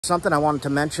Something I wanted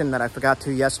to mention that I forgot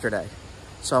to yesterday.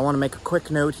 So I want to make a quick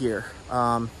note here.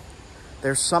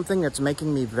 There's something that's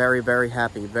making me very, very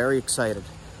happy, very excited.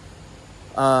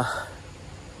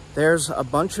 There's a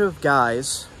bunch of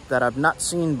guys that I've not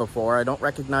seen before. I don't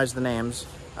recognize the names.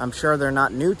 I'm sure they're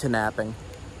not new to napping,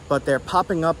 but they're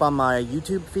popping up on my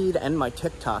YouTube feed and my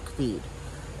TikTok feed.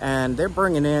 And they're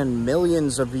bringing in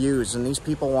millions of views, and these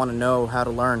people want to know how to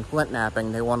learn flint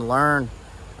napping. They want to learn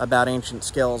about ancient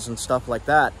skills and stuff like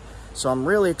that. So I'm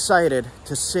really excited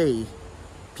to see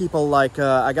people like,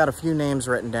 I got a few names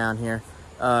written down here.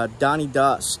 Donnie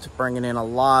Dust, bringing in a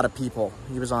lot of people.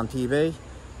 He was on TV.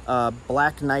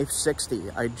 Black Knife 60.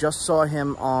 I just saw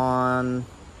him on,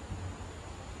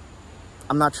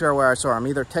 I'm not sure where I saw him,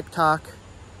 either TikTok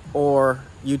or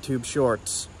YouTube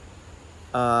Shorts.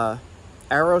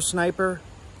 Arrow Sniper,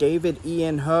 David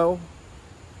Ian Ho,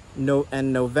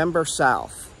 and November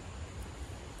South.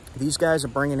 These guys are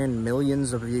bringing in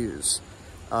millions of views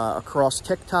across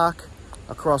TikTok,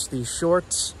 across these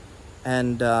shorts,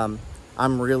 and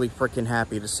I'm really freaking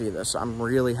happy to see this. I'm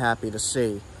really happy to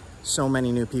see so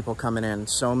many new people coming in,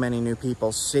 so many new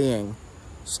people seeing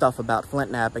stuff about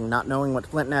flint napping, not knowing what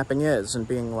flint napping is, and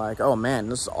being like, oh man,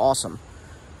 this is awesome.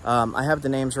 I have the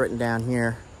names written down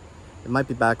here. It might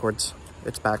be backwards.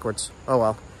 It's backwards. Oh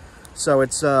well. So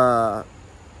it's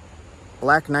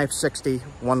Black Knife 60,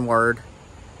 one word.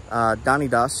 Donnie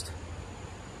Dust.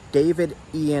 David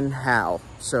Ian Howe.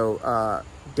 So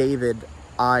David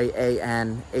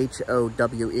I-A-N-H-O-W-E,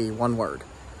 one word.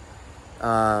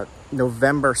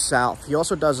 November South. He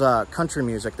also does country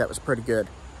music that was pretty good.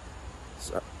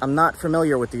 So, I'm not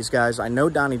familiar with these guys. I know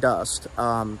Donnie Dust,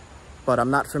 but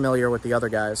I'm not familiar with the other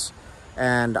guys.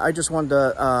 And I just wanted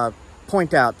to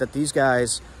point out that these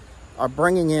guys are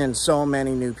bringing in so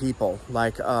many new people.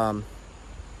 Like,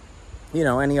 you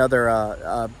know, any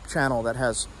other channel that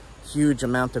has huge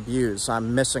amount of views.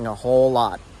 I'm missing a whole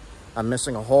lot. I'm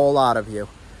missing a whole lot of you.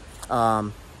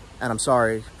 And I'm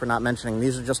sorry for not mentioning.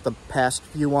 These are just the past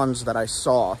few ones that I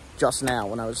saw just now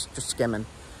when I was just skimming.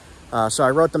 So I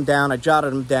wrote them down, I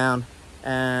jotted them down,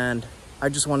 and I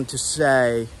just wanted to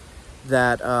say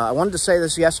that, I wanted to say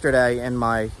this yesterday in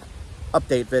my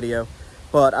update video,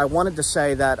 but I wanted to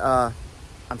say that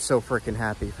I'm so freaking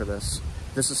happy for this.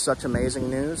 This is such amazing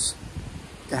news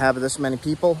to have this many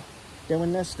people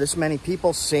doing this many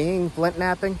people seeing flint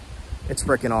napping. It's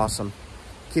freaking awesome.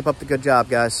 Keep up the good job,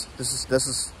 guys. This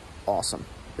is awesome.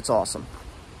 It's awesome.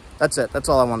 That's it. That's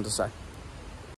all I wanted to say.